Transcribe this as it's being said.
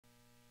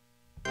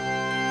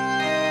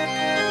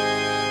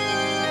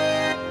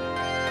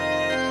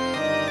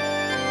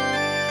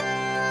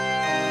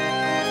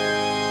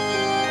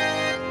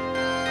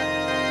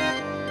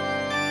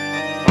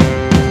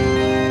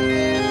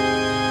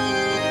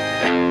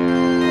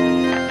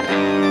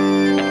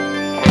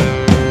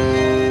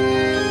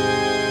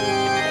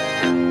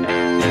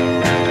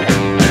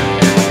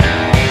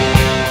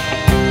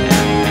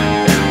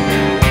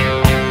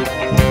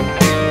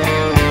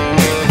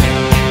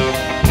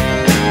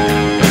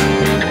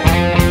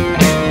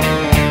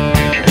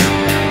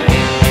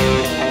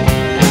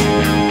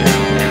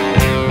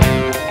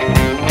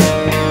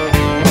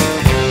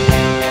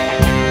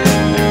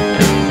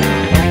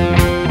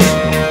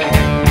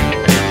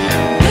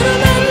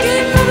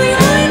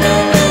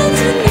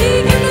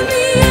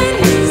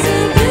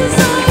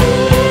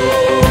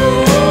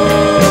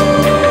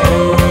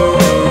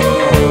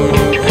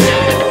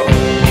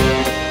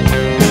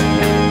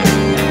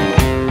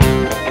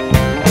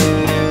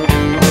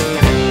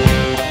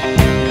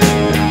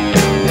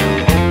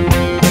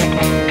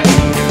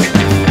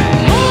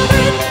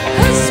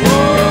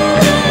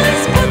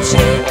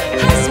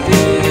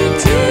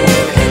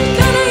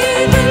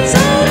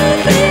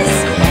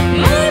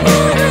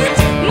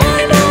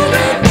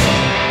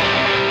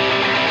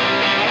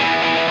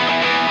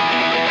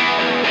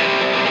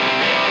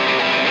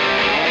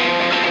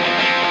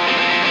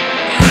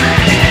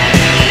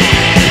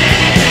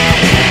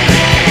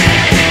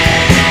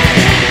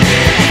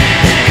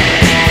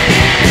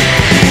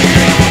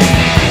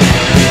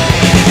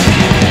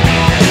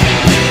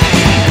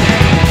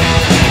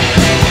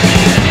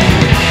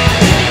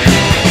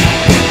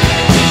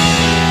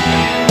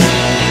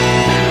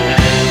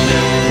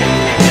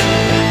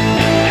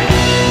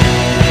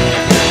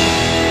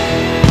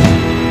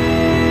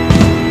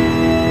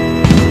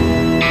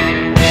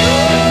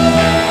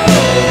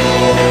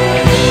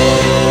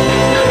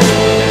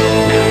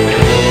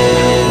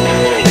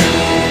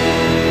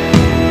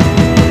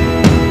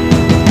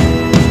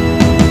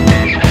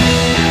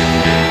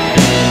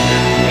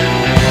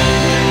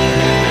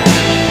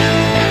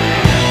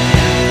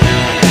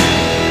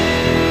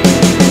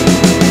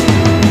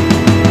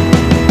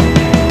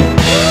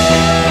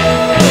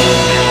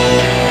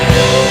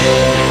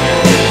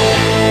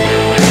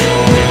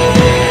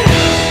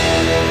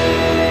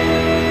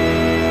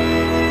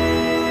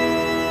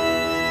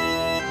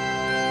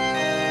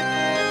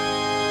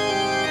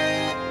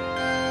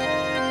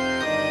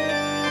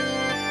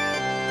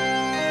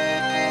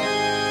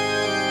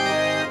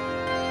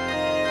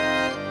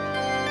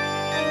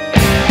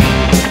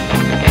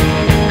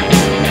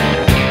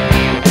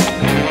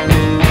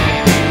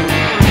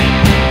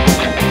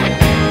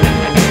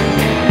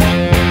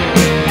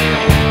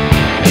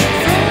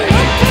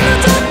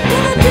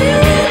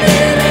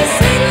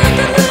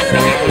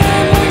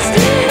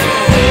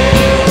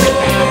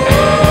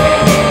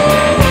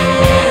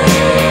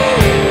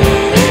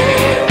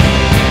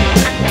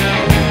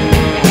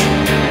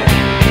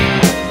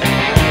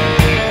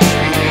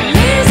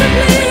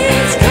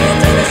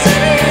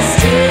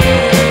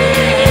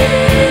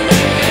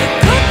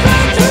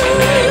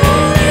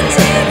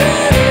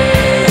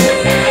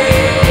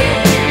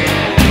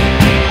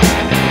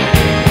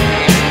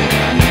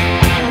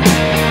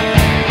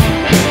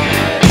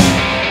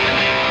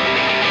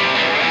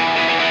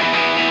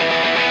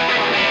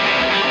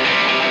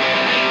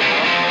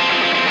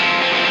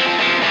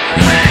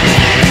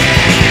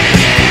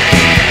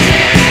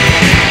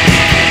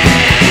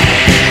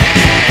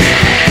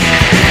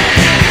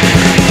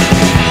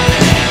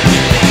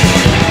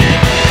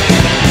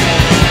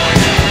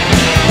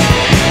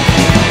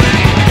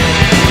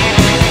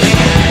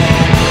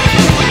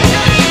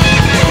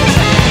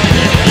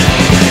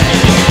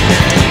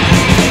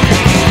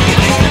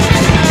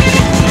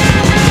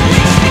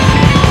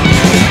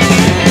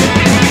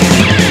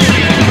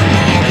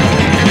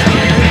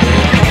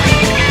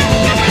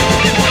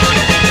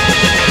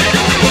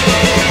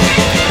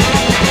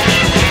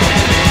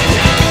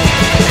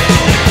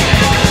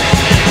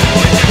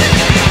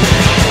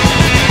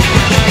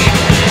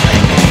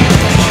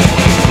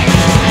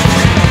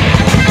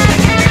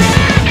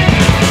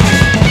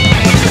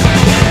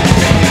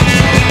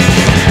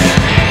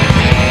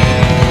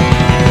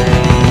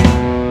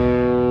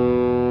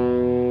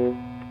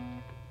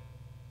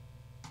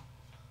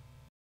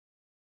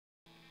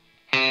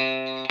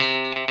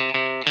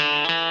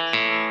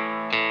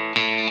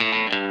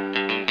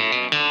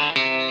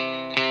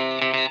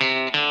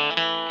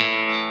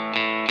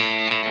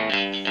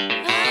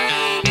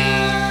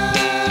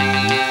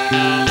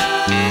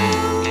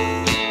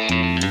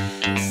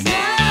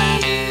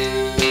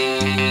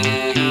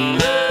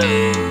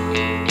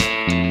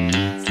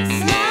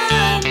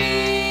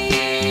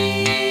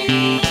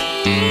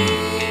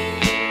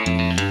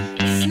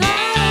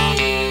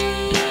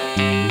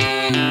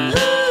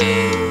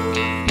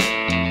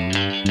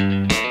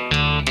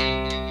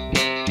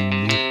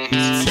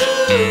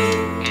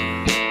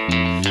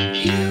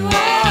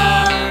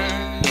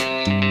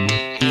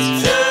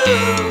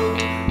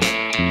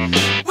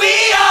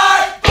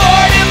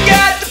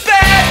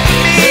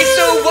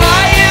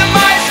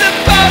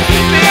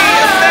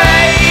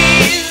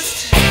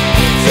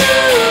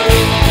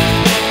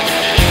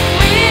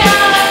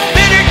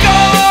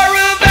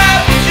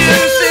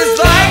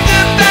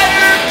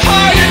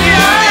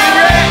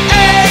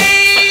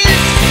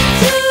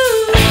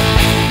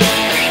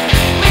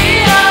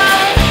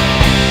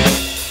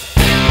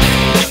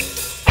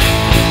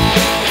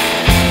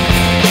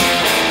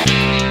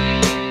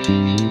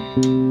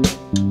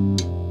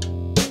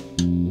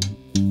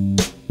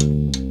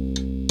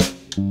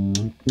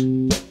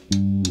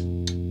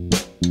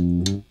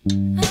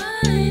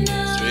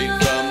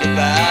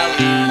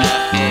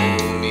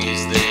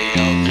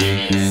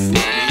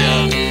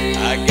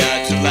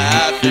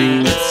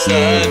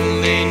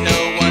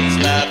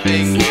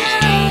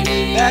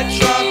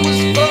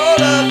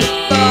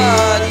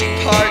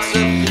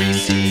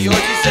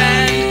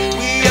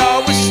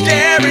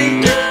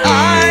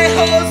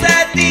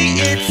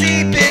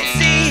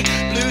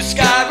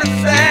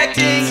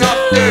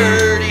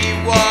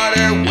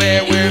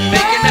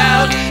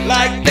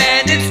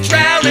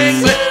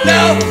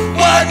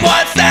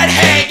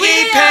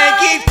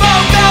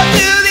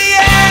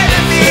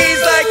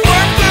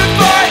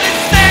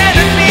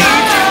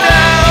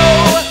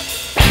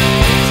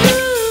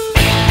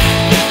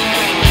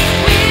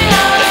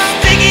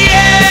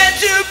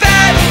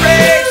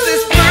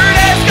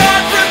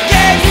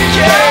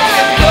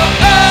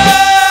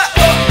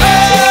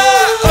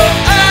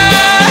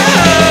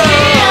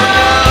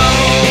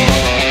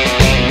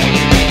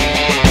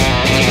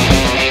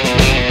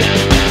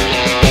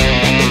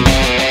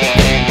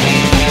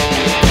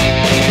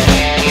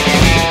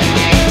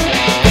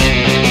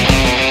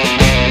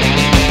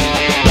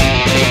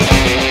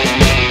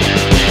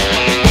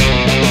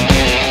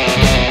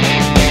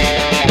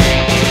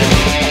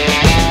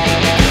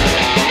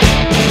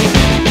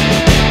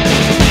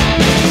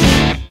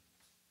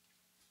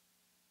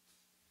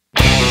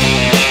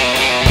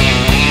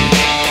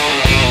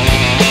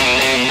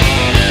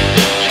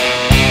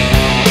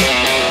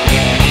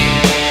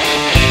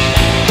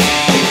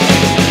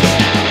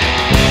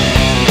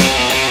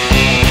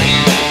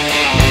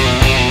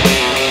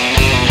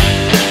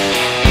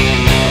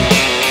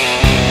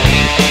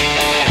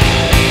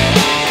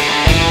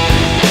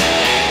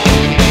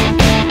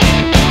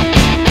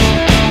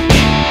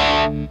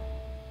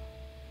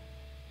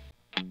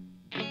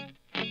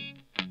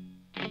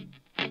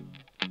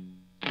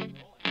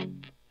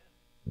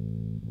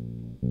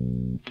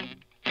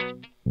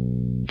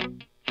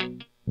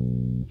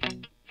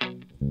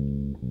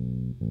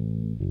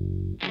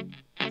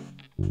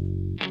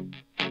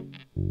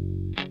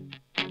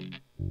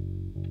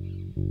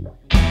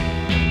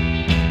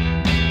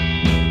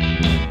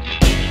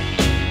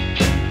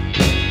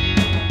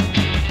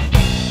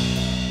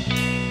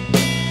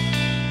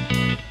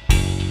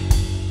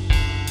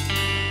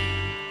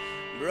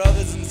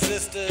Brothers and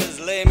sisters,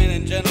 laymen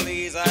and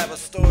gentlemen, I have a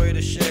story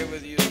to share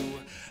with you.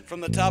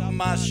 From the top of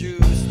my shoes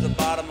to the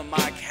bottom of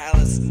my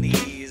calloused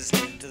knees,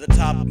 to the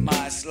top of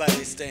my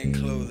slightly stained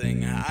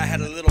clothing, I had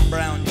a little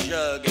brown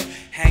jug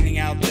hanging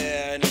out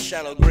there in a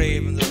shallow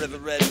grave in the river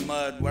red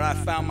mud, where I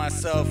found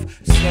myself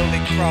slowly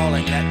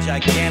crawling that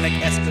gigantic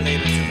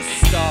escalator to the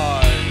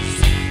stars,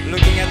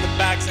 looking at the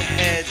backs of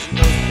heads and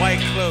those white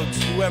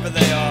cloaks, whoever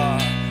they are,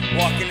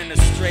 walking in a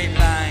straight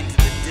line to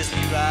the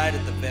Disney ride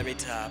at the very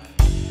top.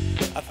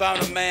 I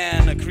found a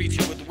man, a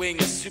creature with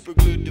wings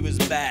superglued to his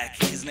back.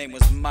 His name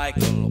was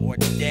Michael, or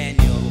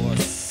Daniel, or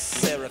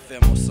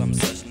Seraphim, or some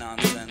such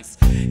nonsense.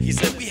 He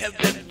said, "We have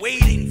been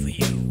waiting for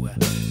you.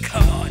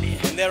 Come on in."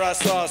 And there I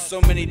saw so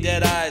many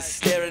dead eyes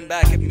staring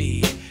back at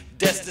me,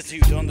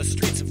 destitute on the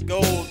streets of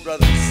gold,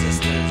 brothers and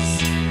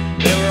sisters.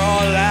 They were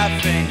all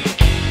laughing.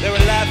 They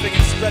were laughing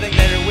and spreading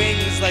their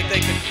wings like they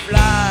could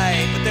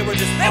fly, but they were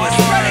just They were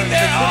spreading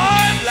their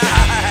arms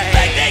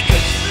like they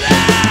could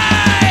fly.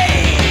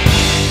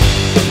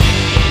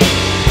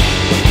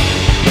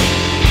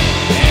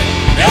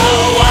 No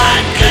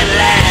one could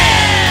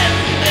land,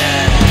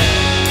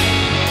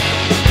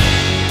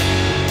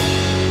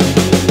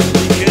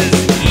 because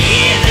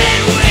even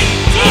with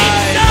deep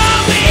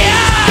stormy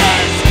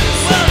eyes,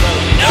 well,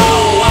 no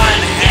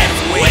one has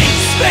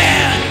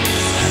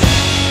wingspans.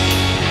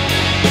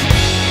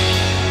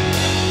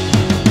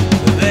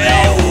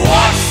 They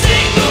walk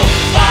single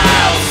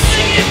file,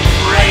 singing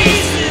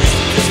praises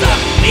to the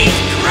meat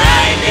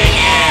grinding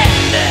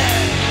end.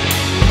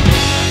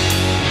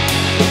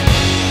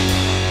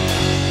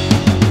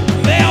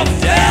 They'll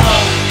fell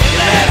in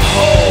that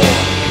hole,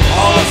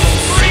 all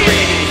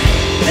screaming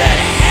that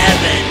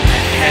heaven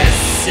has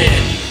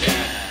sinned.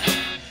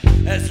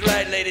 that's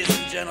right, ladies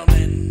and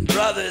gentlemen,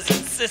 brothers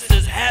and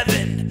sisters,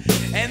 heaven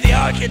and the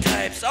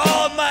archetypes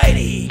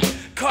almighty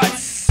caught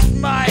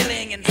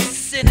smiling and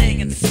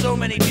sinning, and so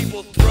many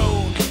people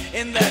thrown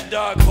in that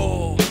dark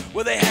hole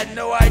where they had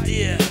no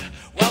idea,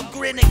 while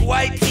grinning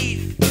white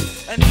teeth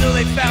until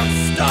they found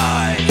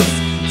stars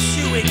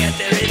chewing at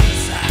their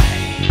insides.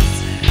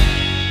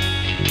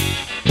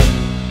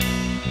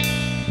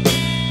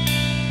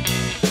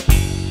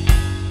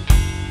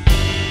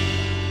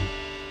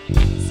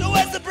 So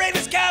as the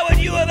bravest coward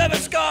you have ever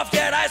scoffed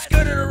at, I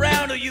skirted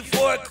around a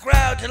euphoric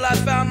crowd till I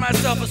found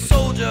myself a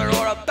soldier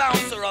or a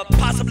bouncer or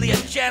possibly a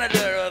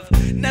janitor of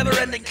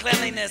never-ending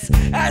cleanliness,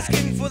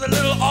 asking for the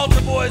little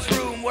altar boy's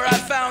room, where I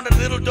found a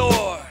little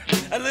door,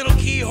 a little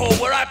keyhole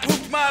where I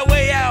pooped my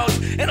way out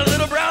in a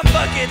little brown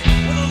bucket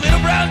with a little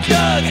brown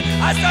jug.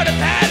 I started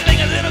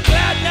paddling a little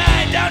cloud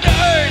nine down to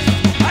earth.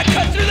 I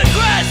cut through the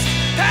crust,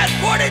 past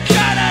port and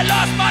China. I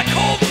lost my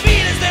cold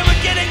feet as they were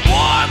getting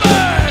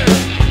warmer.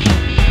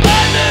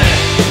 Under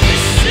the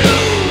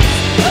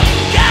shoes of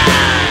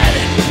God,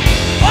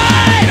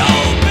 wide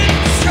open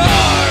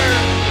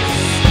charms.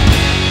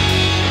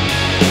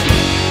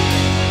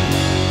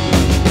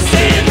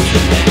 Sin's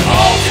an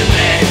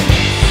ultimate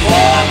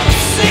form of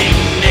St.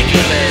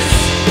 Nicholas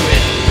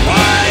with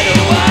wide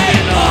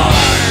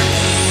arms.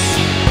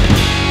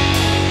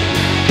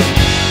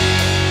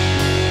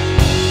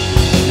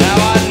 Now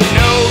I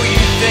know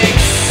you think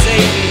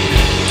Satan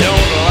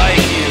don't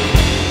like you,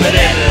 But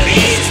at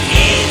least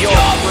he's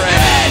your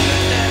friend.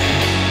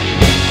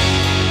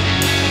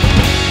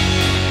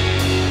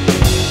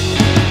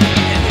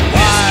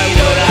 why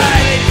would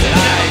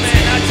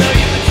I tell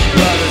you the truth,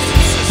 brothers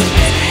and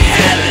sisters?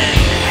 Heaven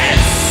has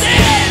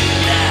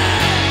sinned.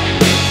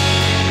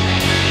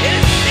 It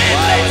is sin,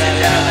 Why ladies would and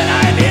I gentlemen.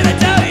 I am here to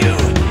tell you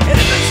it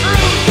is the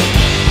truth.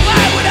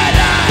 Why would I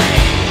lie?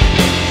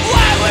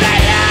 Why would I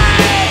lie?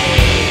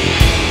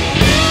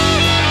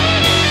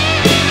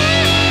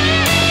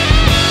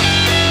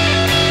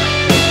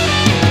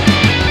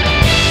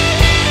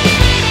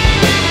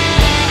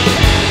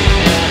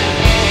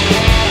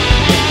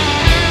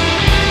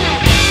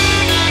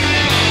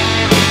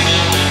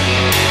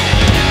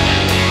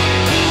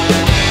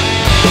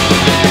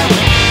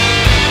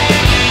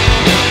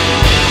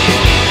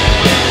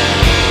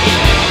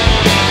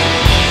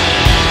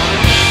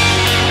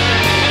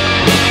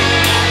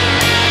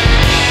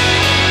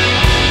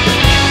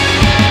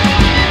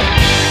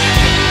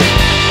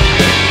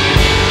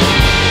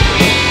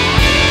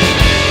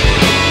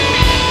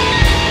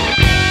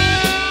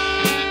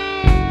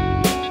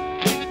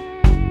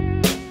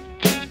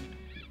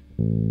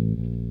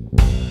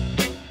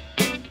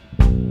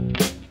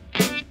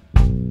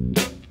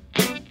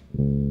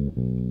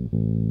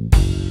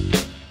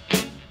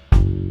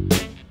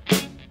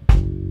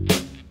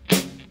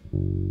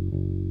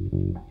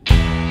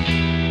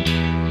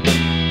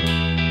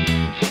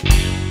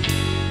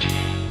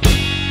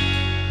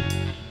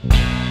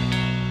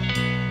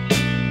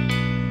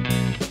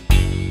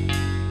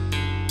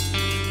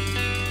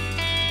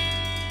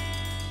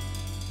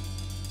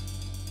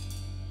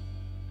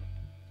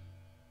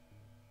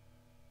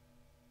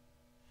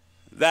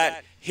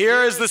 That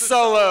here is the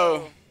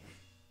solo.